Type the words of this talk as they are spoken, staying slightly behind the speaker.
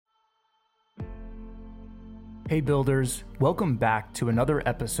Hey builders, welcome back to another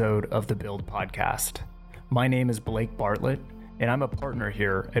episode of the Build Podcast. My name is Blake Bartlett, and I'm a partner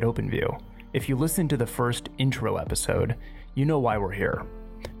here at OpenView. If you listened to the first intro episode, you know why we're here,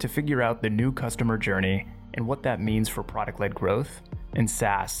 to figure out the new customer journey and what that means for product-led growth and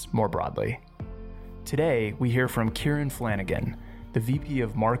SaaS more broadly. Today, we hear from Kieran Flanagan, the VP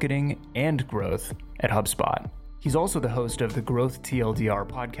of Marketing and Growth at HubSpot. He's also the host of the Growth TLDR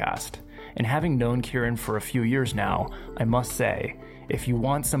podcast. And having known Kieran for a few years now, I must say, if you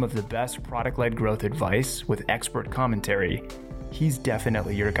want some of the best product-led growth advice with expert commentary, he's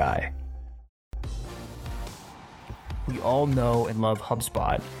definitely your guy. We all know and love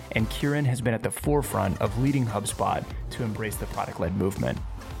HubSpot, and Kieran has been at the forefront of leading HubSpot to embrace the product-led movement.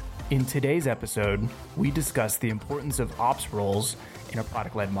 In today's episode, we discuss the importance of ops roles in a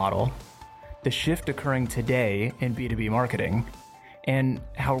product-led model, the shift occurring today in B2B marketing, and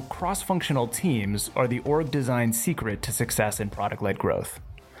how cross-functional teams are the org design secret to success in product-led growth.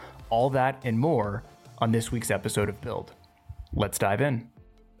 All that and more on this week's episode of Build. Let's dive in.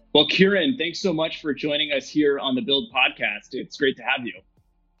 Well, Kieran, thanks so much for joining us here on the Build podcast. It's great to have you.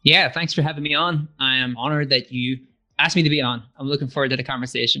 Yeah, thanks for having me on. I am honored that you asked me to be on. I'm looking forward to the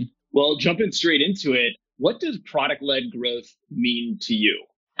conversation. Well, jumping straight into it, what does product-led growth mean to you?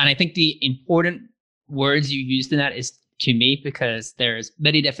 And I think the important words you used in that is to me, because there's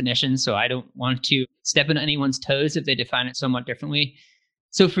many definitions, so I don't want to step on anyone's toes if they define it somewhat differently.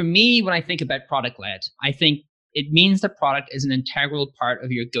 So for me, when I think about product-led, I think it means the product is an integral part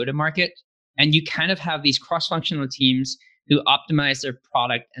of your go-to-market, and you kind of have these cross-functional teams who optimize their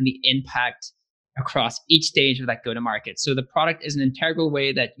product and the impact across each stage of that go-to-market. So the product is an integral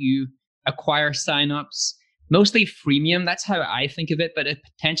way that you acquire signups, mostly freemium. That's how I think of it, but it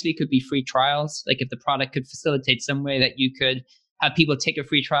potentially could be free trials. Like if the product could facilitate some way that you could have people take a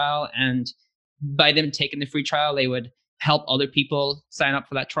free trial, and by them taking the free trial, they would help other people sign up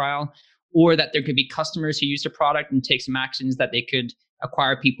for that trial, or that there could be customers who use the product and take some actions that they could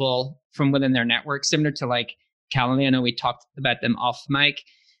acquire people from within their network, similar to like Calendly. I know we talked about them off mic.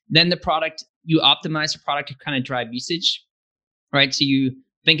 Then the product, you optimize the product to kind of drive usage, right? So you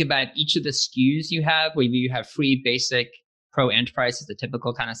think about each of the SKUs you have, whether you have free, basic, pro, enterprise is the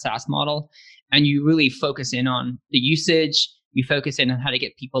typical kind of SaaS model. And you really focus in on the usage. You focus in on how to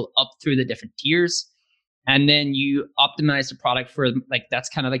get people up through the different tiers. And then you optimize the product for like, that's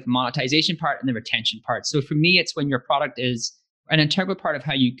kind of like the monetization part and the retention part. So for me, it's when your product is an integral part of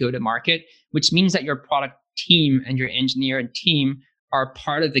how you go to market, which means that your product team and your engineer and team are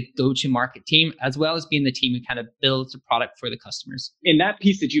part of the go-to-market team, as well as being the team who kind of builds the product for the customers. In that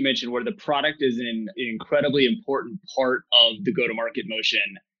piece that you mentioned, where the product is an incredibly important part of the go-to-market motion,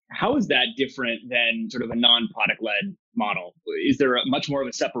 how is that different than sort of a non-product-led model? Is there much more of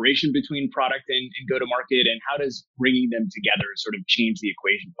a separation between product and go-to-market, and how does bringing them together sort of change the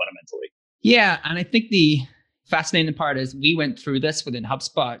equation fundamentally? Yeah, and I think the fascinating part is we went through this within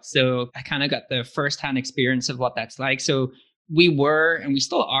HubSpot, so I kind of got the firsthand experience of what that's like. So we were, and we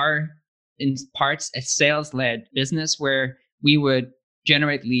still are in parts, a sales-led business where we would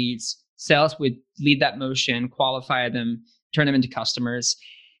generate leads, sales would lead that motion, qualify them, turn them into customers.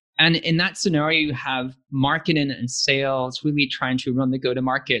 And in that scenario, you have marketing and sales really trying to run the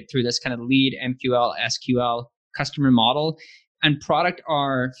go-to-market through this kind of lead, MQL, SQL customer model. And product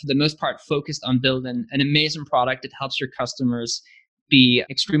are, for the most part, focused on building an amazing product that helps your customers be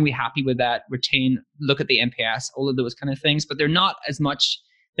extremely happy with that, retain, look at the NPS, all of those kind of things. But they're not as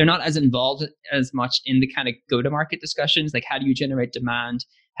involved as much in the kind of go-to-market discussions. Like, how do you generate demand?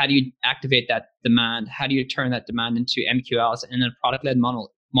 How do you activate that demand? How do you turn that demand into MQLs? And then a product-led model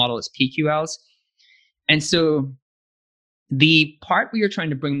is PQLs. And so the part where you're trying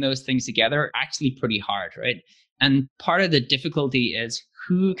to bring those things together are actually pretty hard, right? And part of the difficulty is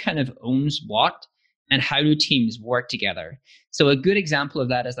who kind of owns what, and how do teams work together? So a good example of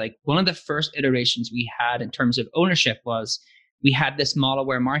that is like one of the first iterations we had in terms of ownership was we had this model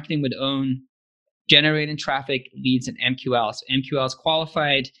where marketing would own generating traffic, leads, and MQLs. MQLs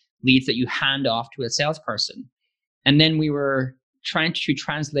qualified leads that you hand off to a salesperson. And then we were trying to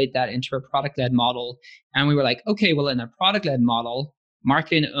translate that into a product-led model. And we were like, okay, well, in a product-led model,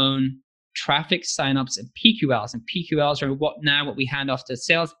 marketing own traffic, signups, and PQLs. And PQLs are what we hand off to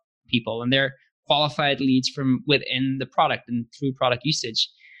sales people, and they're qualified leads from within the product and through product usage.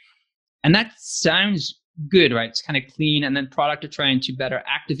 And that sounds good, right? It's kind of clean. And then product are trying to better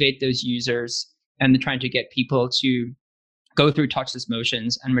activate those users, and they're trying to get people to go through touchless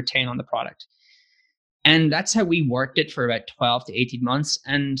motions and retain on the product. And that's how we worked it for about 12 to 18 months.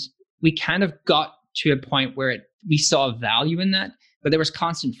 And we kind of got to a point where we saw value in that, but there was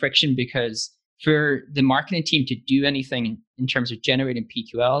constant friction because for the marketing team to do anything in terms of generating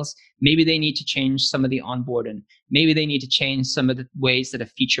PQLs, maybe they need to change some of the onboarding. Maybe they need to change some of the ways that a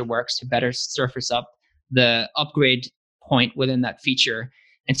feature works to better surface up the upgrade point within that feature.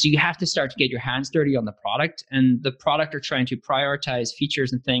 And so you have to start to get your hands dirty on the product, and the product are trying to prioritize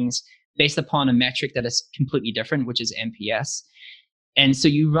features and things based upon a metric that is completely different, which is NPS. And so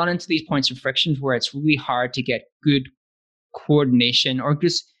you run into these points of frictions where it's really hard to get good coordination or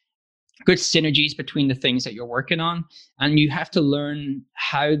just good synergies between the things that you're working on. And you have to learn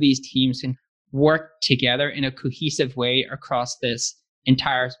how these teams can work together in a cohesive way across this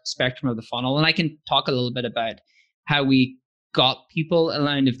entire spectrum of the funnel. And I can talk a little bit about how we got people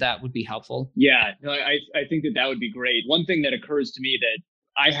aligned, if that would be helpful. Yeah, no, I think that would be great. One thing that occurs to me that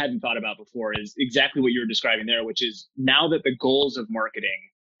I hadn't thought about before is exactly what you were describing there, which is now that the goals of marketing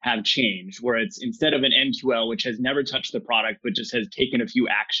have changed, where it's instead of an MQL, which has never touched the product, but just has taken a few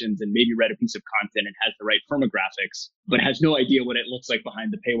actions and maybe read a piece of content and has the right firmographics, but has no idea what it looks like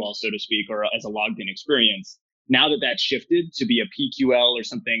behind the paywall, so to speak, or as a logged in experience. Now that that's shifted to be a PQL or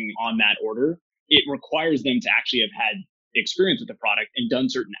something on that order, it requires them to actually have had experience with the product and done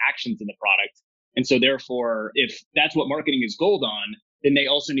certain actions in the product. And so therefore, if that's what marketing is gold on, then they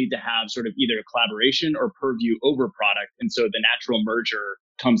also need to have sort of either a collaboration or purview over product. And so the natural merger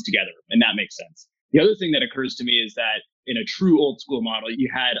comes together, and that makes sense. The other thing that occurs to me is that in a true old school model, you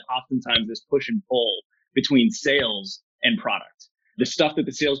had oftentimes this push and pull between sales and product. The stuff that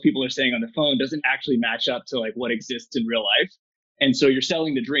the salespeople are saying on the phone doesn't actually match up to like what exists in real life. And so you're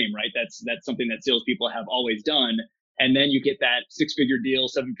selling the dream, right? That's something that salespeople have always done. And then you get that 6-figure deal,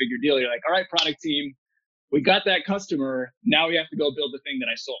 7-figure deal. You're like, all right, product team, we got that customer. Now we have to go build the thing that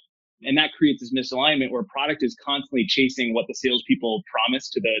I sold. And that creates this misalignment where product is constantly chasing what the salespeople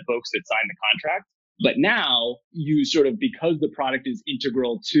promised to the folks that signed the contract. But now you sort of, because the product is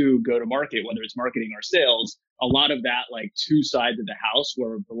integral to go to market, whether it's marketing or sales, a lot of that like two sides of the house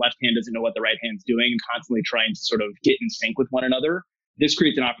where the left hand doesn't know what the right hand's doing and constantly trying to sort of get in sync with one another. This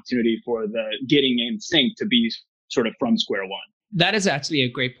creates an opportunity for the getting in sync to be sort of from square one. That is actually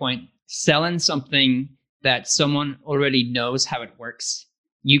a great point. Selling something that someone already knows how it works.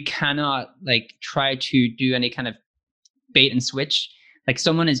 You cannot like try to do any kind of bait and switch. Like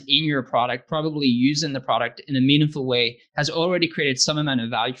someone is in your product, probably using the product in a meaningful way, has already created some amount of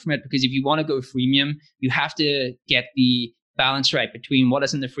value from it. Because if you want to go freemium, you have to get the balance right between what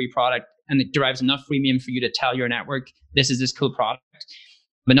is in the free product and it derives enough freemium for you to tell your network, this is this cool product,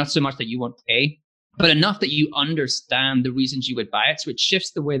 but not so much that you won't pay, but enough that you understand the reasons you would buy it. So it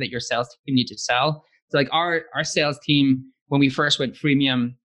shifts the way that your sales team need to sell. So like our sales team, when we first went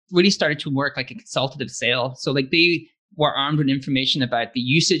freemium, really started to work like a consultative sale. So like they were armed with information about the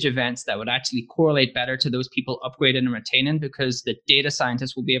usage events that would actually correlate better to those people upgrading and retaining, because the data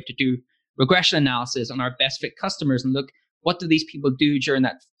scientists will be able to do regression analysis on our best fit customers and look, what do these people do during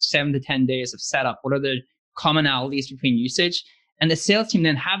that 7 to 10 days of setup? What are the commonalities between usage? And the sales team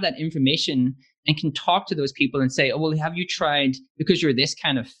then have that information and can talk to those people and say, oh, well, have you tried, because you're this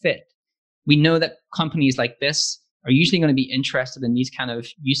kind of fit, we know that companies like this are usually going to be interested in these kind of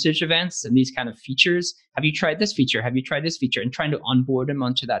usage events and these kind of features. Have you tried this feature? Have you tried this feature? And trying to onboard them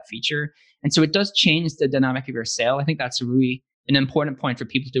onto that feature. And so it does change the dynamic of your sale. I think that's really an important point for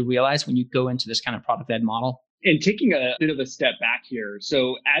people to realize when you go into this kind of product-led model. And taking a bit of a step back here.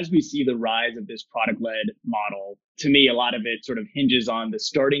 So as we see the rise of this product-led model, to me, a lot of it sort of hinges on the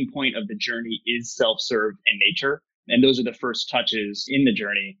starting point of the journey is self-serve in nature. And those are the first touches in the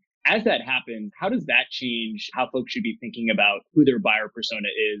journey. As that happens, how does that change how folks should be thinking about who their buyer persona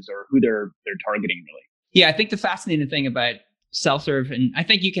is or who they're targeting really? Yeah, I think the fascinating thing about self-serve, and I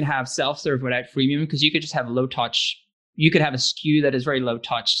think you can have self-serve without freemium, because you could just have low touch. You could have a SKU that is very low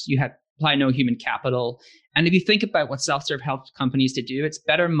touch. You apply no human capital. And if you think about what self-serve helps companies to do, it's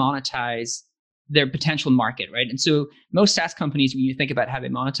better monetize their potential market, right? And so most SaaS companies, when you think about how they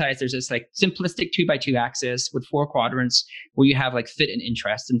monetize, there's this like simplistic 2x2 axis with 4 quadrants where you have like fit and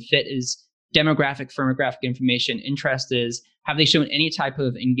interest. And fit is demographic, firmographic information. Interest is, have they shown any type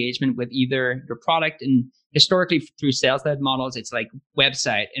of engagement with either your product? And historically through sales-led models, it's like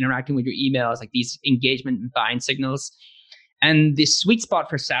website, interacting with your emails, like these engagement and buying signals. And the sweet spot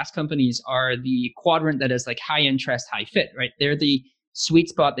for SaaS companies are the quadrant that is like high interest, high fit, right? They're the sweet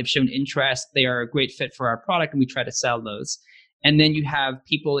spot. They've shown interest. They are a great fit for our product, and we try to sell those. And then you have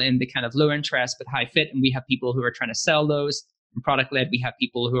people in the kind of low interest but high fit, and we have people who are trying to sell those. In product led, we have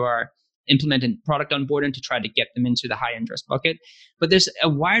people who are implementing product onboarding to try to get them into the high interest bucket. But there's a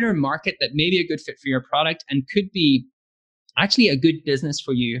wider market that may be a good fit for your product and could be actually a good business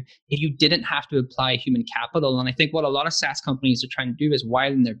for you if you didn't have to apply human capital. And I think what a lot of SaaS companies are trying to do is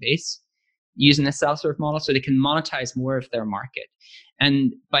widen their base. using the self-serve model so they can monetize more of their market.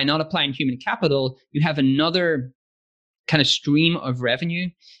 And by not applying human capital, you have another kind of stream of revenue,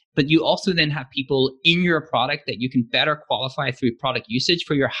 but you also then have people in your product that you can better qualify through product usage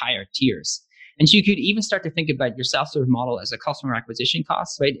for your higher tiers. And so you could even start to think about your self-serve model as a customer acquisition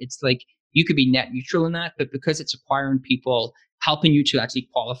cost, right? It's like you could be net neutral in that, but because it's acquiring people, helping you to actually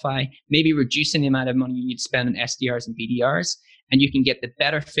qualify, maybe reducing the amount of money you need to spend on SDRs and BDRs, and you can get the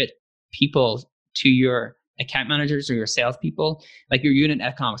better fit people to your account managers or your salespeople, like your unit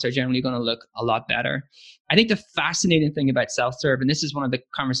economics are generally going to look a lot better. I think the fascinating thing about self-serve, and this is one of the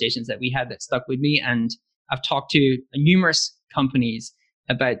conversations that we had that stuck with me, and I've talked to numerous companies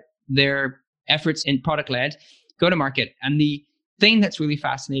about their efforts in product-led go-to-market. And the thing that's really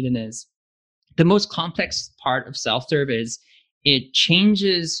fascinating is the most complex part of self-serve is it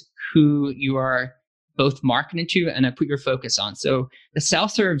changes who you are both marketing to and put your focus on. So the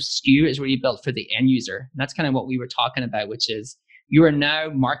self-serve SKU is really built for the end user. And that's kind of what we were talking about, which is you are now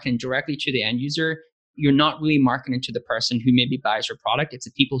marketing directly to the end user. You're not really marketing to the person who maybe buys your product. It's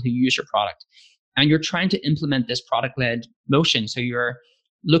the people who use your product. And you're trying to implement this product-led motion. So you're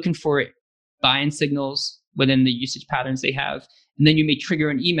looking for buying signals within the usage patterns they have. And then you may trigger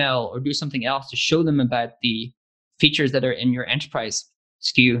an email or do something else to show them about the features that are in your enterprise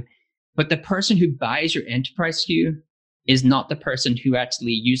SKU. But the person who buys your enterprise SKU is not the person who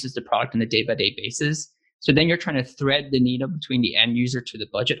actually uses the product on a day-by-day basis. So then you're trying to thread the needle between the end user to the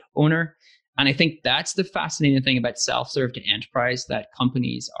budget owner. And I think that's the fascinating thing about self-serve to enterprise that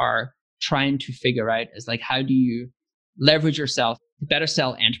companies are trying to figure out is like, how do you leverage yourself to better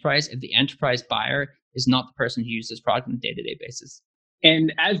sell enterprise if the enterprise buyer is not the person who uses product on a day-to-day basis?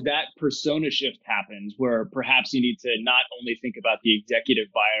 And as that persona shift happens, where perhaps you need to not only think about the executive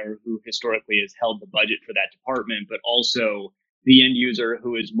buyer who historically has held the budget for that department, but also the end user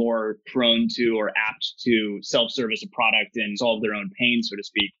who is more prone to or apt to self-service a product and solve their own pain, so to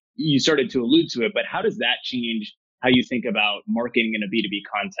speak. You started to allude to it, but how does that change how you think about marketing in a B2B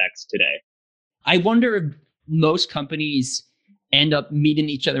context today? I wonder if most companies end up meeting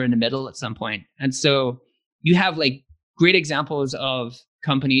each other in the middle at some point. And so you have like great examples of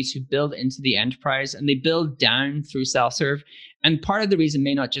companies who build into the enterprise and they build down through self-serve. And part of the reason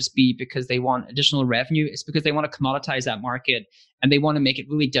may not just be because they want additional revenue, it's because they want to commoditize that market and they want to make it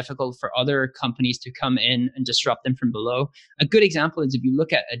really difficult for other companies to come in and disrupt them from below. A good example is if you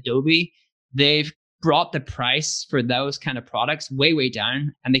look at Adobe, they've brought the price for those kind of products way, way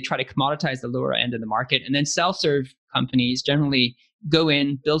down, and they try to commoditize the lower end of the market. And then self-serve companies generally go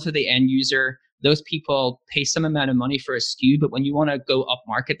in, build for the end user. Those people pay some amount of money for a SKU, but when you want to go up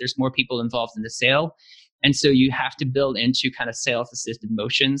market, there's more people involved in the sale. And so you have to build into kind of sales assisted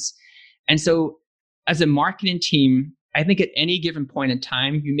motions. And so as a marketing team, I think at any given point in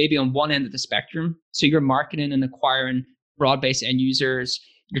time, you may be on one end of the spectrum. So you're marketing and acquiring broad-based end users.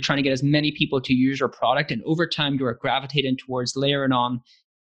 You're trying to get as many people to use your product. And over time, you're gravitating towards layering on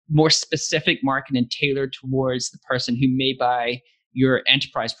more specific marketing tailored towards the person who may buy your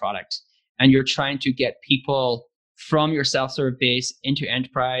enterprise product. And you're trying to get people from your self-serve base into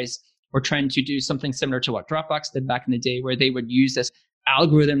enterprise. We're trying to do something similar to what Dropbox did back in the day, where they would use this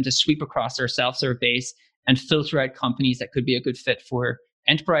algorithm to sweep across their self-serve base and filter out companies that could be a good fit for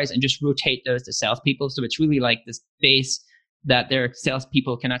enterprise and just rotate those to salespeople. So it's really like this base that their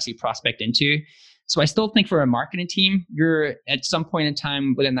salespeople can actually prospect into. So I still think for a marketing team, you're at some point in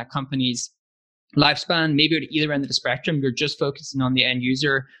time within that company's lifespan, maybe at either end of the spectrum, you're just focusing on the end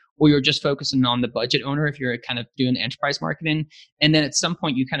user, or you're just focusing on the budget owner if you're kind of doing enterprise marketing. And then at some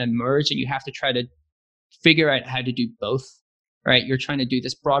point you kind of merge and you have to try to figure out how to do both, right? You're trying to do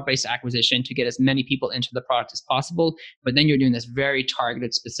this broad-based acquisition to get as many people into the product as possible, but then you're doing this very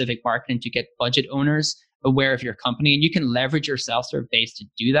targeted specific marketing to get budget owners aware of your company. And you can leverage your self-serve base to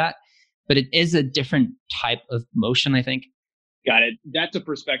do that, but it is a different type of motion, I think. Got it. That's a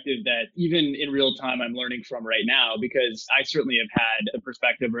perspective that even in real time I'm learning from right now, because I certainly have had the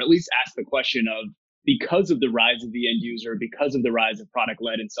perspective, or at least asked the question of, because of the rise of the end user, because of the rise of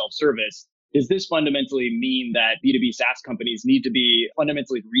product-led and self-service, does this fundamentally mean that B2B SaaS companies need to be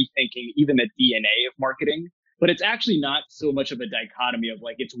fundamentally rethinking even the DNA of marketing? But it's actually not so much of a dichotomy of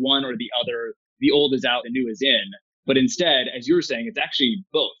like it's one or the other, the old is out, the new is in. But instead, as you were saying, it's actually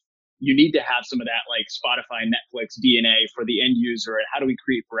both. You need to have some of that like Spotify, Netflix DNA for the end user. And how do we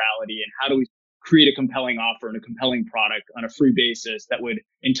create virality? And how do we create a compelling offer and a compelling product on a free basis that would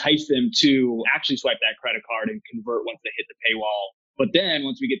entice them to actually swipe that credit card and convert once they hit the paywall? But then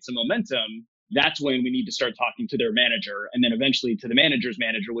once we get some momentum, that's when we need to start talking to their manager and then eventually to the manager's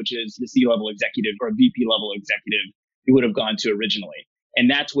manager, which is the C-level executive or VP level executive you would have gone to originally. And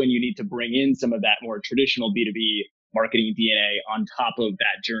that's when you need to bring in some of that more traditional B2B marketing DNA on top of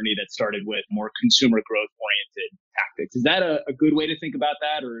that journey that started with more consumer growth oriented tactics. Is that a good way to think about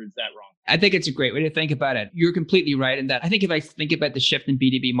that, or is that wrong? I think it's a great way to think about it. You're completely right in that. I think if I think about the shift in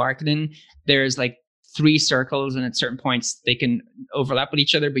B2B marketing, there's like three circles, and at certain points they can overlap with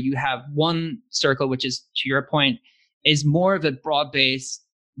each other. But you have one circle, which is, to your point, is more of a broad-based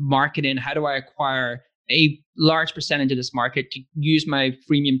marketing. How do I acquire a large percentage of this market to use my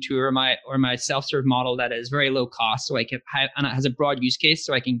freemium tour or my self-serve model that is very low cost, so I can have, and it has a broad use case,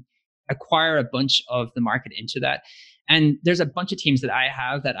 so I can acquire a bunch of the market into that. And there's a bunch of teams that I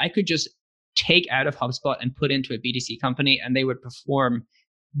have that I could just take out of HubSpot and put into a B2C company, and they would perform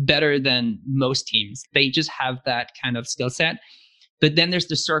better than most teams. They just have that kind of skill set. But then there's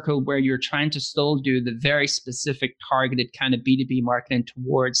the circle where you're trying to still do the very specific targeted kind of B2B marketing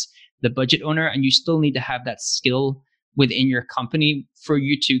towards the budget owner, and you still need to have that skill within your company for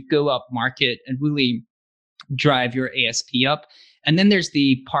you to go up market and really drive your ASP up. And then there's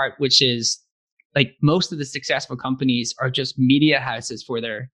the part which is like most of the successful companies are just media houses for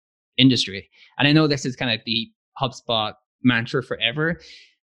their industry. And I know this is kind of the HubSpot mantra forever,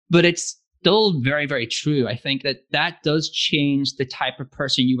 but it's still very, very true. I think that does change the type of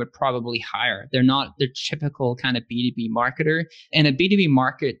person you would probably hire. They're not the typical kind of B2B marketer. In a B2B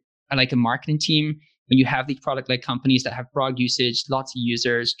market, like a marketing team, when you have these product-led companies that have broad usage, lots of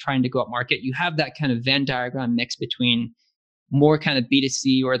users trying to go up market, you have that kind of Venn diagram mix between more kind of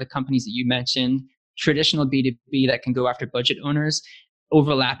B2C or the companies that you mentioned, traditional B2B that can go after budget owners.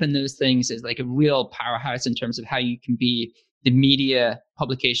 Overlapping those things is like a real powerhouse in terms of how you can be the media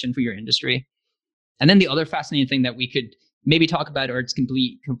publication for your industry. And then the other fascinating thing that we could maybe talk about, or it's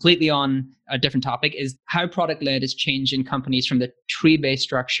completely on a different topic, is how product-led is changing companies from the tree-based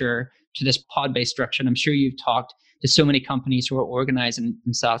structure to this pod-based structure. And I'm sure you've talked to so many companies who are organizing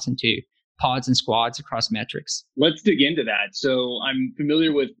themselves into pods and squads across metrics. Let's dig into that. So I'm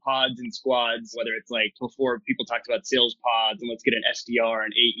familiar with pods and squads, whether it's like before people talked about sales pods and let's get an SDR,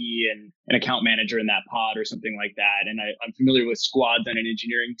 an AE, and an account manager in that pod or something like that. And I'm familiar with squads on an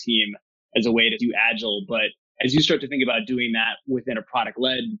engineering team as a way to do agile. But as you start to think about doing that within a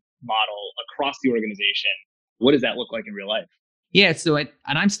product-led model across the organization, what does that look like in real life? Yeah,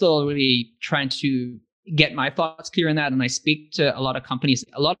 I'm still really trying to get my thoughts clear on that. And I speak to a lot of companies.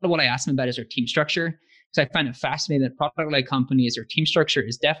 A lot of what I ask them about is their team structure, because I find it fascinating that product-led companies, their team structure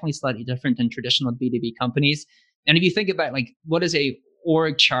is definitely slightly different than traditional B2B companies. And if you think about like, what does a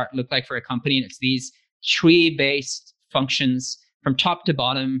org chart look like for a company? And it's these tree-based functions from top to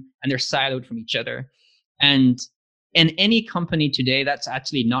bottom, and they're siloed from each other. And in any company today, that's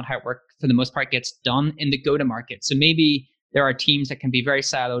actually not how work, for the most part, gets done in the go-to-market. So maybe there are teams that can be very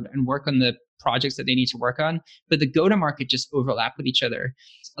siloed and work on the projects that they need to work on, but the go-to-market just overlap with each other.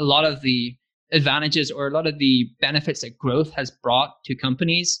 A lot of the advantages or a lot of the benefits that growth has brought to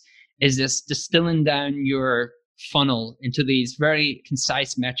companies is this distilling down your funnel into these very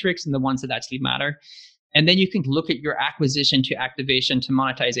concise metrics and the ones that actually matter. And then you can look at your acquisition to activation to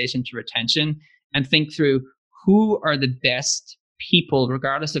monetization to retention and think through who are the best people,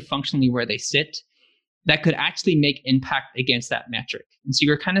 regardless of functionally where they sit, that could actually make impact against that metric. And so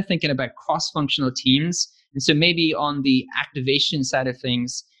you're kind of thinking about cross-functional teams. And so maybe on the activation side of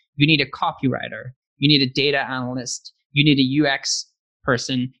things, you need a copywriter, you need a data analyst, you need a UX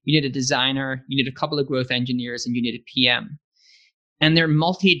person, you need a designer, you need a couple of growth engineers, and you need a PM. And they're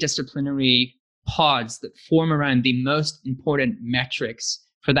multidisciplinary pods that form around the most important metrics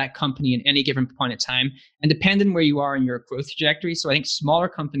for that company in any given point of time, and depending where you are in your growth trajectory. So I think smaller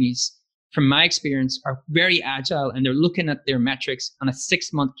companies, from my experience, are very agile, and they're looking at their metrics on a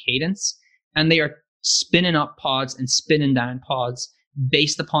 6-month cadence, and they are spinning up pods and spinning down pods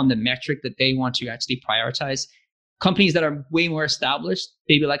based upon the metric that they want to actually prioritize. Companies that are way more established,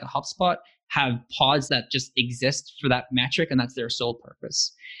 maybe like a HubSpot, have pods that just exist for that metric, and that's their sole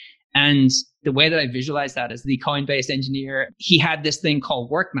purpose. And the way that I visualize that as the Coinbase engineer, he had this thing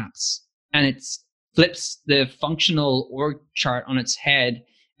called work maps, and it flips the functional org chart on its head,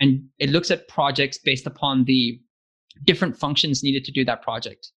 and it looks at projects based upon the different functions needed to do that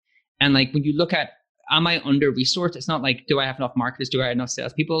project. And like when you look at, am I under resourced? It's not like, do I have enough marketers? Do I have enough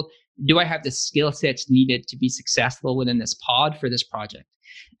salespeople? Do I have the skill sets needed to be successful within this pod for this project?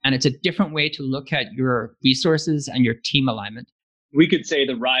 And it's a different way to look at your resources and your team alignment. We could say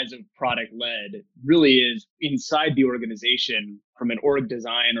the rise of product-led really is inside the organization from an org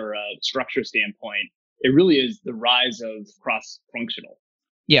design or a structure standpoint. It really is the rise of cross-functional.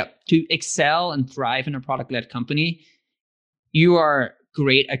 Yeah, to excel and thrive in a product-led company, you are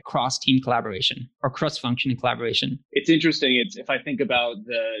great at cross-team collaboration or cross-functional collaboration. It's interesting. If I think about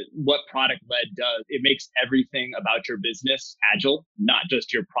what product led does, it makes everything about your business agile, not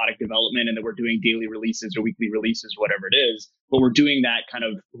just your product development and that we're doing daily releases or weekly releases, whatever it is, but we're doing that kind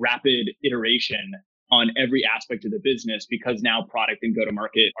of rapid iteration on every aspect of the business because now product and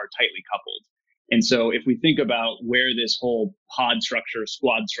go-to-market are tightly coupled. And so if we think about where this whole pod structure,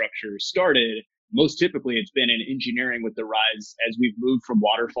 squad structure started, most typically it's been in engineering with the rise as we've moved from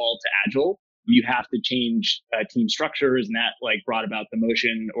waterfall to agile. You have to change team structures, and that like brought about the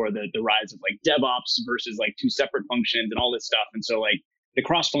motion or the rise of like DevOps versus like two separate functions and all this stuff. And so like the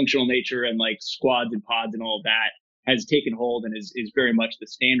cross-functional nature and like squads and pods and all of that has taken hold and is very much the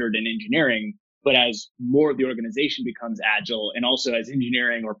standard in engineering. But as more of the organization becomes agile, and also as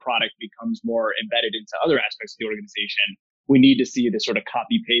engineering or product becomes more embedded into other aspects of the organization, we need to see the sort of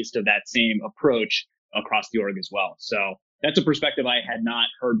copy paste of that same approach across the org as well. So that's a perspective I had not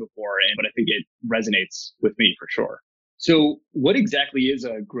heard before, but I think it resonates with me for sure. So what exactly is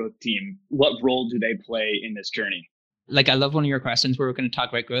a growth team? What role do they play in this journey? Like, I love one of your questions where we're going to talk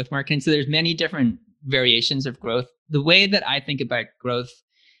about growth marketing. So there's many different variations of growth. The way that I think about growth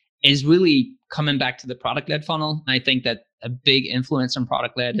is really coming back to the product-led funnel. I think that a big influence on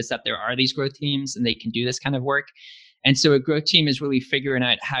product-led is that there are these growth teams and they can do this kind of work. And so a growth team is really figuring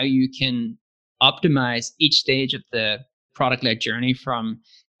out how you can optimize each stage of the product-led journey, from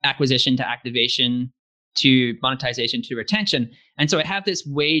acquisition to activation to monetization to retention. And so I have this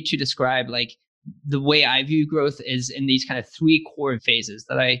way to describe, like, the way I view growth is in these kind of three core phases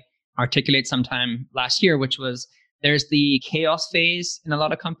that I articulated sometime last year, which was there's the chaos phase in a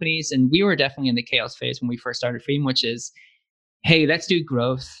lot of companies. And we were definitely in the chaos phase when we first started Freedom, which is, hey, let's do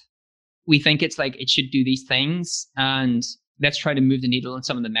growth. We think it's like it should do these things, and let's try to move the needle on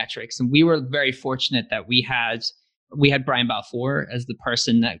some of the metrics. And we were very fortunate that we had Brian Balfour as the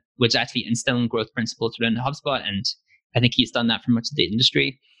person that was actually instilling growth principles within HubSpot. And I think he's done that for much of the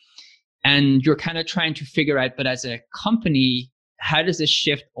industry. And you're kind of trying to figure out, but as a company, how does this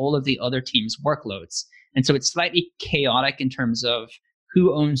shift all of the other teams' workloads? And so it's slightly chaotic in terms of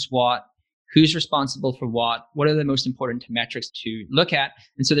who owns what, who's responsible for what are the most important metrics to look at.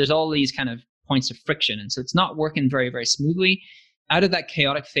 And so there's all these kind of points of friction. And so it's not working very, very smoothly. Out of that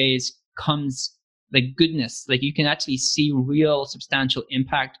chaotic phase comes the goodness. Like, you can actually see real substantial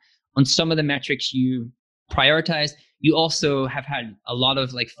impact on some of the metrics you prioritize. You also have had a lot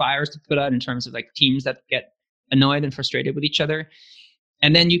of like fires to put out in terms of like teams that get annoyed and frustrated with each other.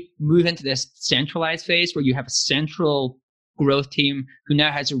 And then you move into this centralized phase where you have a central growth team who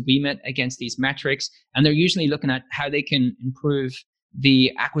now has a remit against these metrics. And they're usually looking at how they can improve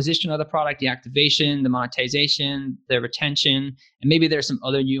the acquisition of the product, the activation, the monetization, the retention, and maybe there's some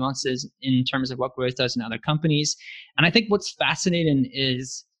other nuances in terms of what growth does in other companies. And I think what's fascinating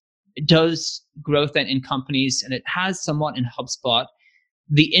is, does growth then in companies, and it has somewhat in HubSpot,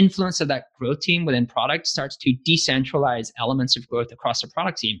 the influence of that growth team within product starts to decentralize elements of growth across the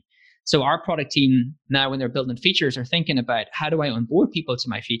product team. So our product team now, when they're building features, are thinking about, how do I onboard people to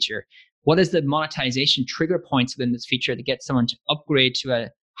my feature? What is the monetization trigger points within this feature to get someone to upgrade to a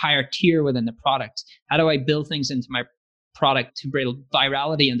higher tier within the product? How do I build things into my product to build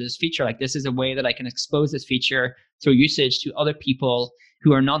virality into this feature? Like, this is a way that I can expose this feature through usage to other people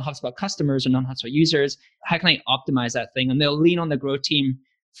who are non-HubSpot customers or non-HubSpot users. How can I optimize that thing? And they'll lean on the growth team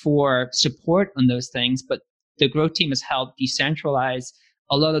for support on those things, but the growth team has helped decentralize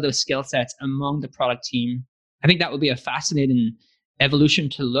a lot of those skill sets among the product team. I think that would be a fascinating evolution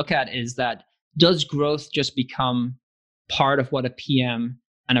to look at, is that, does growth just become part of what a PM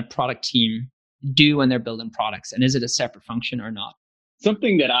and a product team do when they're building products? And is it a separate function or not?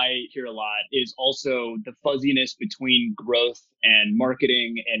 Something that I hear a lot is also the fuzziness between growth and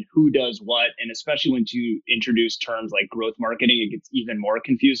marketing and who does what. And especially when you introduce terms like growth marketing, it gets even more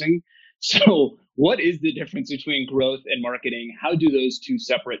confusing. So what is the difference between growth and marketing? How do those two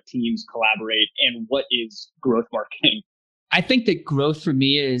separate teams collaborate? And what is growth marketing? I think that growth for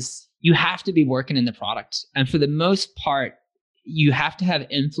me is, you have to be working in the product. And for the most part, you have to have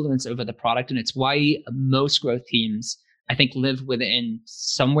influence over the product. And it's why most growth teams, I think, live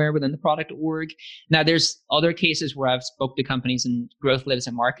somewhere within the product org. Now, there's other cases where I've spoke to companies and growth lives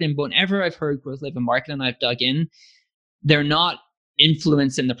in marketing, but whenever I've heard growth live in marketing, I've dug in, they're not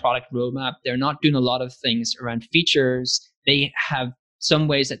influencing the product roadmap. They're not doing a lot of things around features. They have some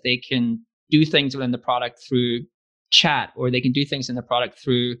ways that they can do things within the product through chat, or they can do things in the product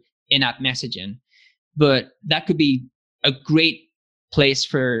through in-app messaging. But that could be a great place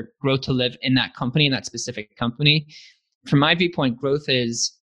for growth to live in that company, in that specific company. From my viewpoint, growth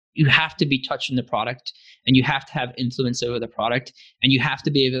is you have to be touching the product and you have to have influence over the product and you have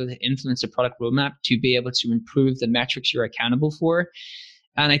to be able to influence the product roadmap to be able to improve the metrics you're accountable for.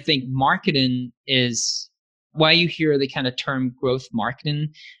 And I think marketing is why you hear the kind of term growth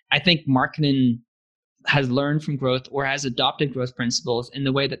marketing. I think marketing has learned from growth or has adopted growth principles in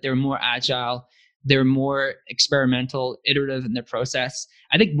the way that they're more agile, they're more experimental, iterative in their process.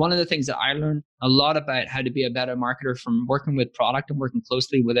 I think one of the things that I learned a lot about how to be a better marketer from working with product and working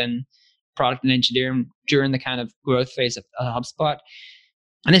closely within product and engineering during the kind of growth phase of HubSpot.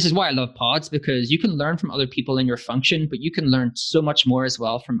 And this is why I love pods, because you can learn from other people in your function, but you can learn so much more as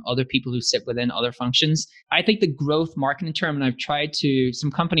well from other people who sit within other functions. I think the growth marketing term, and I've tried to,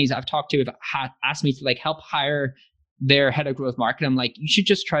 some companies I've talked to have asked me to like help hire their head of growth marketing. I'm like, you should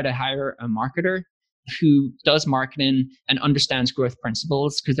just try to hire a marketer who does marketing and understands growth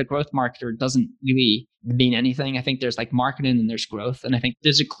principles, because the growth marketer doesn't really mean anything. I think there's like marketing and there's growth. And I think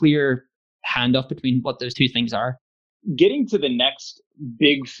there's a clear handoff between what those two things are. Getting to the next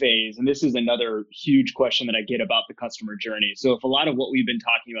big phase, and this is another huge question that I get about the customer journey. So if a lot of what we've been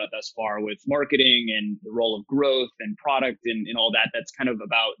talking about thus far with marketing and the role of growth and product and all that, that's kind of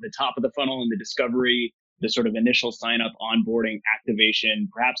about the top of the funnel and the discovery, the sort of initial sign up, onboarding, activation,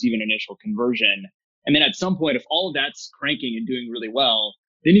 perhaps even initial conversion. And then at some point, if all of that's cranking and doing really well,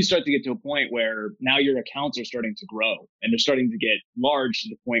 then you start to get to a point where now your accounts are starting to grow and they're starting to get large to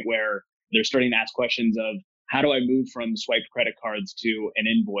the point where they're starting to ask questions of, how do I move from swiped credit cards to an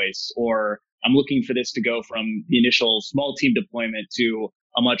invoice? Or I'm looking for this to go from the initial small team deployment to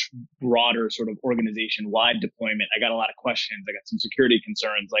a much broader sort of organization-wide deployment. I got a lot of questions. I got some security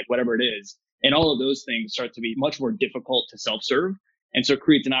concerns, like whatever it is. And all of those things start to be much more difficult to self-serve. And so it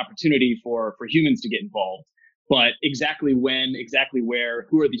creates an opportunity for humans to get involved. But exactly when, exactly where,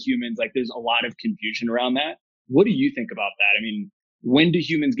 who are the humans? Like there's a lot of confusion around that. What do you think about that? I mean, when do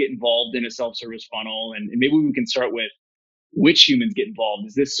humans get involved in a self-service funnel? And maybe we can start with which humans get involved.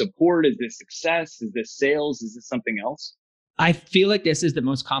 Is this support? Is this success? Is this sales? Is this something else? I feel like this is the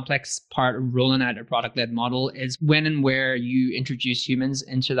most complex part of rolling out a product-led model, is when and where you introduce humans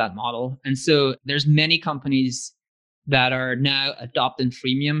into that model. And so there's many companies that are now adopting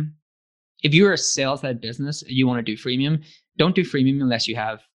freemium. If you're a sales-led business, you want to do freemium, don't do freemium unless you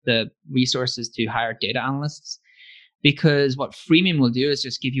have the resources to hire data analysts. Because what freemium will do is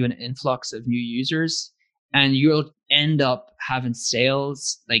just give you an influx of new users, and you'll end up having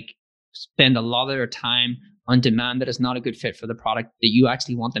sales like spend a lot of their time on demand that is not a good fit for the product that you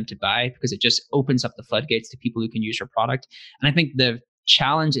actually want them to buy, because it just opens up the floodgates to people who can use your product. And I think the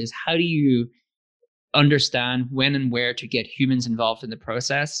challenge is, how do you understand when and where to get humans involved in the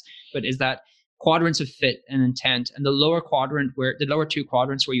process? But is that quadrants of fit and intent, and the lower quadrant, where the lower two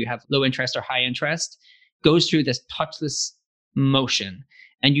quadrants where you have low interest or high interest, goes through this touchless motion,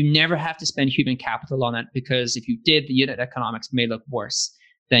 and you never have to spend human capital on it, because if you did, the unit economics may look worse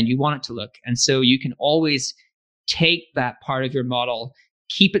than you want it to look. And so you can always take that part of your model,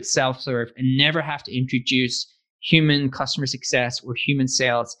 keep it self-serve, and never have to introduce human customer success or human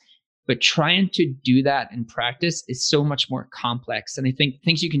sales. But trying to do that in practice is so much more complex. And I think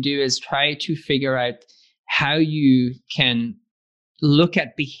things you can do is try to figure out how you can look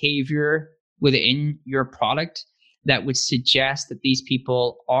at behavior within your product that would suggest that these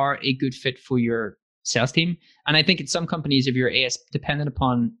people are a good fit for your sales team. And I think in some companies, if you're dependent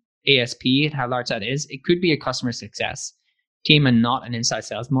upon ASP and how large that is, it could be a customer success team and not an inside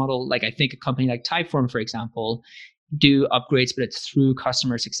sales model. Like I think a company like Typeform, for example, do upgrades, but it's through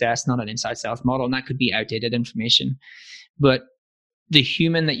customer success, not an inside sales model. And that could be outdated information. But the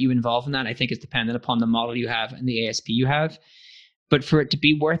human that you involve in that, I think, is dependent upon the model you have and the ASP you have. But for it to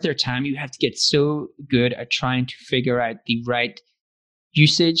be worth their time, you have to get so good at trying to figure out the right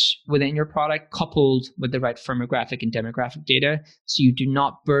usage within your product, coupled with the right firmographic and demographic data, so you do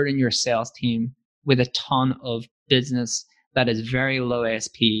not burden your sales team with a ton of business that is very low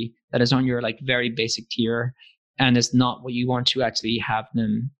ASP, that is on your like very basic tier, and is not what you want to actually have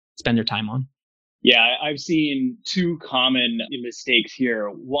them spend their time on. Yeah, I've seen two common mistakes here.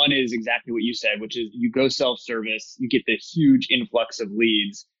 One is exactly what you said, which is you go self-service, you get this huge influx of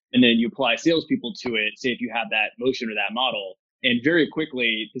leads, and then you apply salespeople to it. Say if you have that motion or that model, and very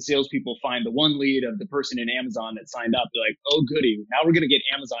quickly the salespeople find the one lead of the person in Amazon that signed up. They're like, oh goody, now we're going to get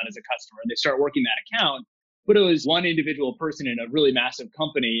Amazon as a customer. And they start working that account, but it was one individual person in a really massive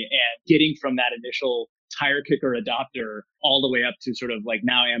company, and getting from that initial tire kicker adopter all the way up to sort of like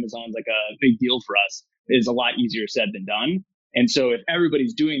now Amazon's like a big deal for us is a lot easier said than done. And so if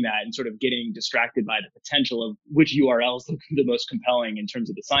everybody's doing that and sort of getting distracted by the potential of which URLs look the most compelling in terms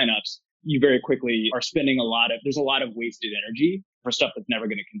of the signups, you very quickly are spending there's a lot of wasted energy. for stuff that's never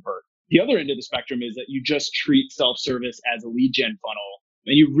going to convert. The other end of the spectrum is that you just treat self-service as a lead gen funnel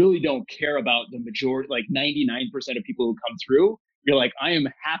and you really don't care about the majority, like 99% of people who come through. You're like, I am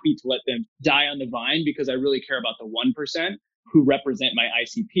happy to let them die on the vine because I really care about the 1% who represent my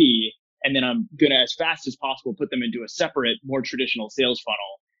ICP. And then I'm going to, as fast as possible, put them into a separate, more traditional sales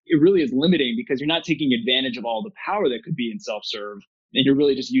funnel. It really is limiting because you're not taking advantage of all the power that could be in self-serve. And you're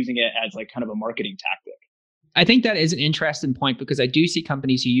really just using it as like kind of a marketing tactic. I think that is an interesting point because I do see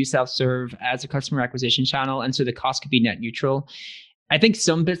companies who use self-serve as a customer acquisition channel. And so the cost could be net neutral. I think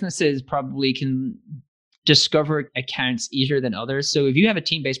some businesses probably can discover accounts easier than others. So if you have a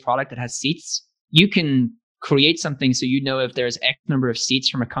team-based product that has seats, you can create something so you know if there's X number of seats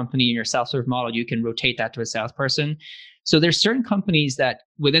from a company in your self-serve model, you can rotate that to a salesperson. So there's certain companies that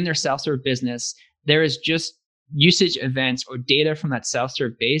within their self-serve business, there is just usage events or data from that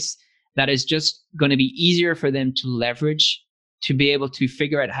self-serve base that is just going to be easier for them to leverage to be able to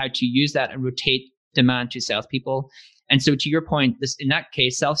figure out how to use that and rotate demand to salespeople. And so to your point, this in that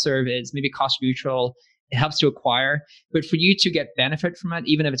case, self-serve is maybe cost neutral. It helps to acquire, but for you to get benefit from it,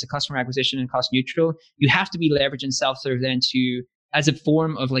 even if it's a customer acquisition and cost neutral, you have to be leveraging self-serve then to as a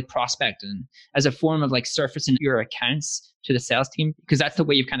form of like prospecting, as a form of like surfacing your accounts to the sales team, because that's the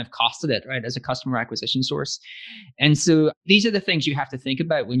way you've kind of costed it, right? As a customer acquisition source. And so these are the things you have to think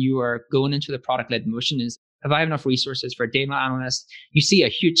about when you are going into the product-led motion is, if I have enough resources for a data analyst, you see a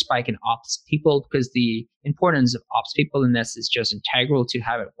huge spike in ops people because the importance of ops people in this is just integral to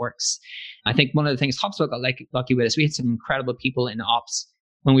how it works. I think one of the things HubSpot got lucky with is we had some incredible people in ops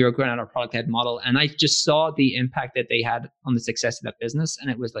when we were growing out our product-led model. And I just saw the impact that they had on the success of that business.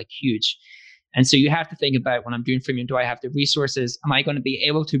 And it was like huge. And so you have to think about when I'm doing freemium, do I have the resources? Am I going to be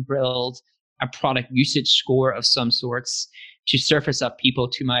able to build a product usage score of some sorts to surface up people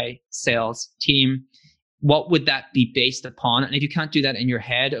to my sales team? What would that be based upon? And if you can't do that in your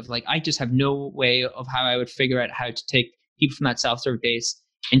head of like, I just have no way of how I would figure out how to take people from that self-serve base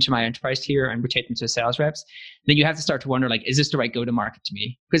into my enterprise tier and rotate them to sales reps, then you have to start to wonder, like, is this the right go-to-market to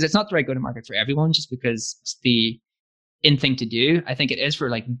me? Because it's not the right go-to-market for everyone just because it's the in thing to do. I think it is for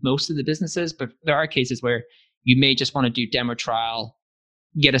like most of the businesses, but there are cases where you may just want to do demo trial,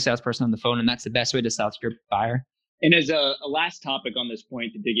 get a salesperson on the phone, and that's the best way to sell to your buyer. And as a last topic on this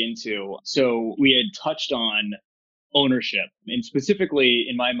point to dig into, so we had touched on ownership. And specifically,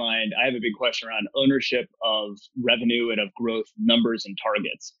 in my mind, I have a big question around ownership of revenue and of growth numbers and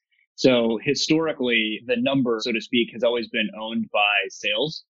targets. So historically, the number, so to speak, has always been owned by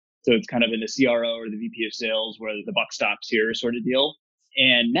sales. So it's kind of in the CRO or the VP of sales where the buck stops here sort of deal.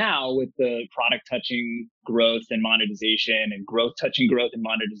 And now with the product touching growth and monetization and growth touching growth and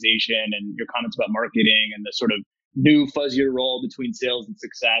monetization and your comments about marketing and the sort of new fuzzier role between sales and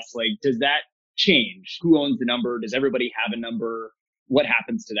success, like, does that change? Who owns the number? Does everybody have a number? What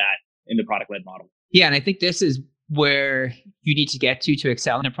happens to that in the product-led model? Yeah, and I think this is where you need to get to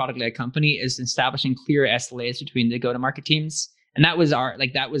excel in a product-led company is establishing clear SLAs between the go-to-market teams. And that was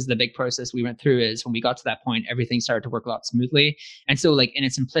the big process we went through is when we got to that point, everything started to work a lot smoothly. And so like in a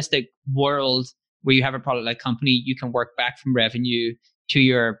simplistic world where you have a product-led company, you can work back from revenue to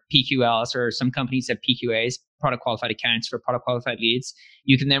your PQLs, or some companies have PQAs, product qualified accounts for product qualified leads.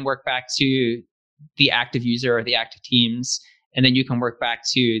 You can then work back to the active user or the active teams, and then you can work back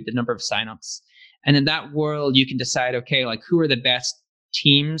to the number of signups. And in that world, you can decide, okay, like who are the best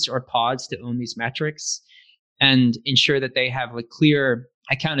teams or pods to own these metrics and ensure that they have like clear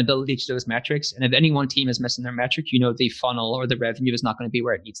accountability to those metrics. And if any one team is missing their metric, you know, the funnel or the revenue is not going to be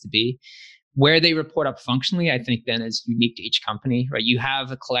where it needs to be. Where they report up functionally, I think then is unique to each company, right? You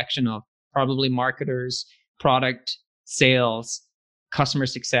have a collection of probably marketers, product, sales, customer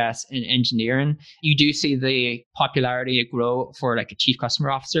success, and engineering. You do see the popularity grow for like a chief customer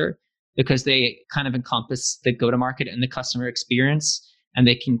officer because they kind of encompass the go-to-market and the customer experience, and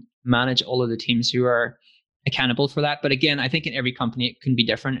they can manage all of the teams who are accountable for that. But again, I think in every company it can be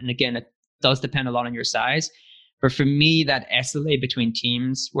different. And again, it does depend a lot on your size. But for me, that SLA between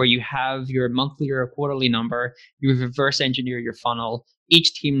teams where you have your monthly or quarterly number, you reverse engineer your funnel.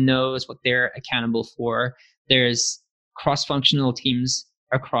 Each team knows what they're accountable for. There's cross-functional teams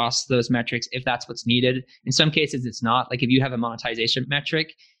across those metrics if that's what's needed. In some cases, it's not. Like if you have a monetization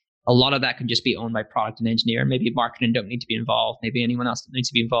metric, a lot of that can just be owned by product and engineer. Maybe marketing don't need to be involved. Maybe anyone else needs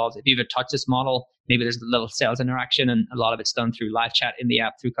to be involved. If you have a touchless model, maybe there's a little sales interaction and a lot of it's done through live chat in the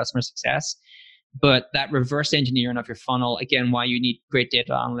app through customer success. But that reverse engineering of your funnel, again, why you need great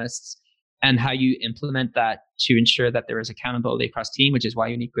data analysts and how you implement that to ensure that there is accountability across team, which is why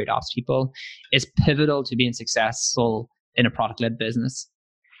you need great ops people, is pivotal to being successful in a product-led business.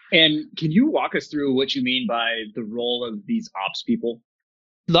 And can you walk us through what you mean by the role of these ops people?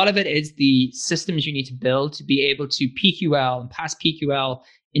 A lot of it is the systems you need to build to be able to PQL and pass PQL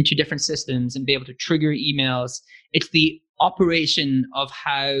into different systems and be able to trigger emails. It's the operation of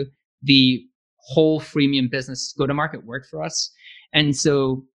how the whole freemium business go-to-market worked for us. And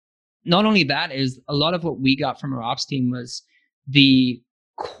so not only that is a lot of what we got from our ops team was the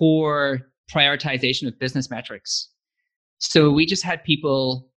core prioritization of business metrics. So we just had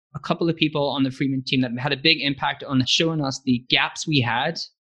a couple of people on the freemium team that had a big impact on showing us the gaps we had.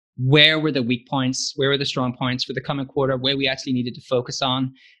 Where were the weak points? Where were the strong points for the coming quarter? Where we actually needed to focus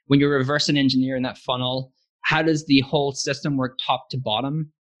on? When you're reversing engineering that funnel, how does the whole system work top to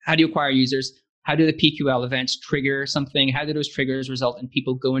bottom? How do you acquire users? How do the PQL events trigger something? How do those triggers result in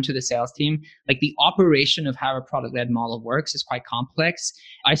people going to the sales team? Like the operation of how a product-led model works is quite complex.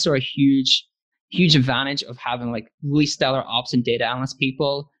 I saw a huge advantage of having like really stellar ops and data analyst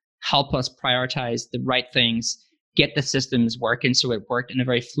people help us prioritize the right things, get the systems working so it worked in a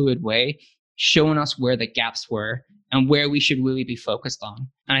very fluid way, showing us where the gaps were and where we should really be focused on.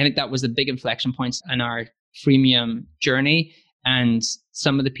 And I think that was the big inflection points in our freemium journey. And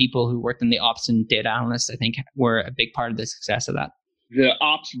some of the people who worked in the ops and data analysts, I think, were a big part of the success of that. The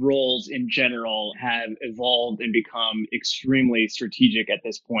ops roles in general have evolved and become extremely strategic at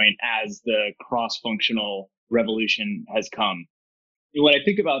this point as the cross-functional revolution has come. What I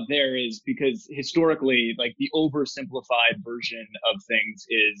think about there is because historically, like the oversimplified version of things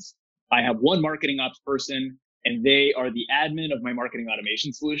is I have one marketing ops person and they are the admin of my marketing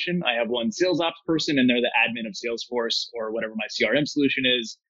automation solution. I have one sales ops person and they're the admin of Salesforce or whatever my CRM solution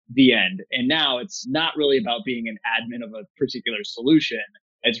is, the end. And now it's not really about being an admin of a particular solution.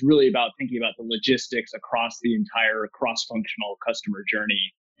 It's really about thinking about the logistics across the entire cross-functional customer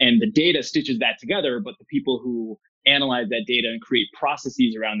journey. And the data stitches that together, but the people who analyze that data and create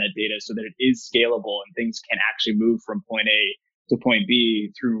processes around that data so that it is scalable and things can actually move from point A to point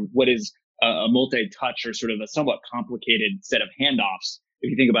B through what is a multi-touch or sort of a somewhat complicated set of handoffs.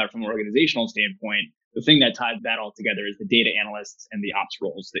 If you think about it from an organizational standpoint, the thing that ties that all together is the data analysts and the ops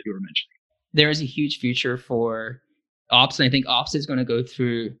roles that you were mentioning. There is a huge future for ops, and I think ops is going to go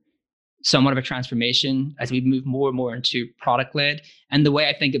through somewhat of a transformation as we move more and more into product-led. And the way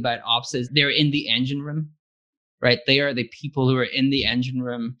I think about ops is they're in the engine room, right? They are the people who are in the engine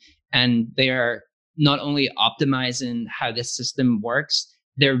room, and they are not only optimizing how this system works,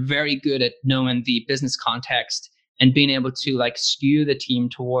 they're very good at knowing the business context and being able to like skew the team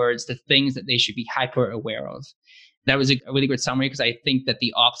towards the things that they should be hyper aware of. That was a really good summary because I think that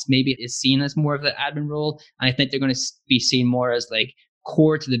the ops maybe is seen as more of the admin role. And I think they're going to be seen more as like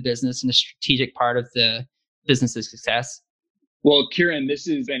core to the business and a strategic part of the business's success. Well, Kieran, this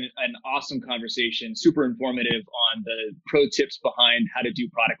has been an awesome conversation, super informative on the pro tips behind how to do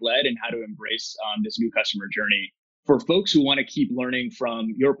product-led and how to embrace this new customer journey. For folks who want to keep learning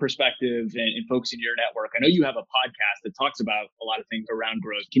from your perspective and folks in your network, I know you have a podcast that talks about a lot of things around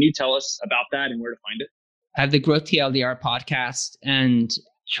growth. Can you tell us about that and where to find it? I have the Growth TLDR podcast and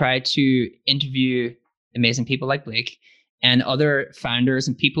try to interview amazing people like Blake and other founders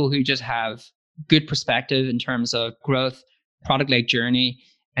and people who just have good perspective in terms of growth, product-led journey,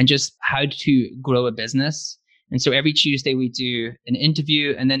 and just how to grow a business. And so every Tuesday we do an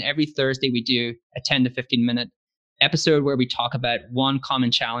interview, and then every Thursday we do a 10 to 15 minute episode where we talk about one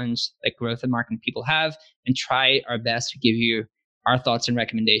common challenge that growth and marketing people have and try our best to give you our thoughts and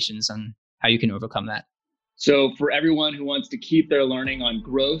recommendations on how you can overcome that. So for everyone who wants to keep their learning on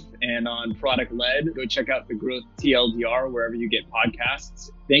growth and on product-led, go check out the Growth TLDR wherever you get podcasts.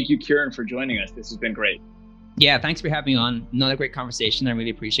 Thank you, Kieran, for joining us. This has been great. Yeah, thanks for having me on. Another great conversation. I really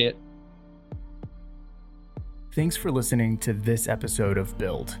appreciate it. Thanks for listening to this episode of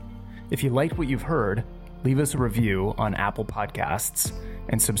Build. If you liked what you've heard, leave us a review on Apple Podcasts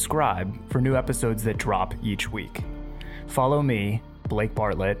and subscribe for new episodes that drop each week. Follow me, Blake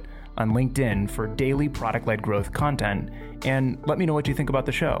Bartlett, on LinkedIn for daily product-led growth content, and let me know what you think about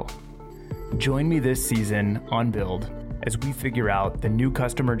the show. Join me this season on Build as we figure out the new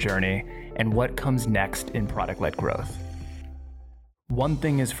customer journey and what comes next in product-led growth. One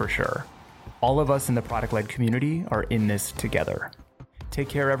thing is for sure, all of us in the product-led community are in this together. Take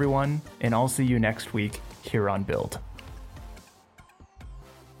care, everyone, and I'll see you next week here on Build.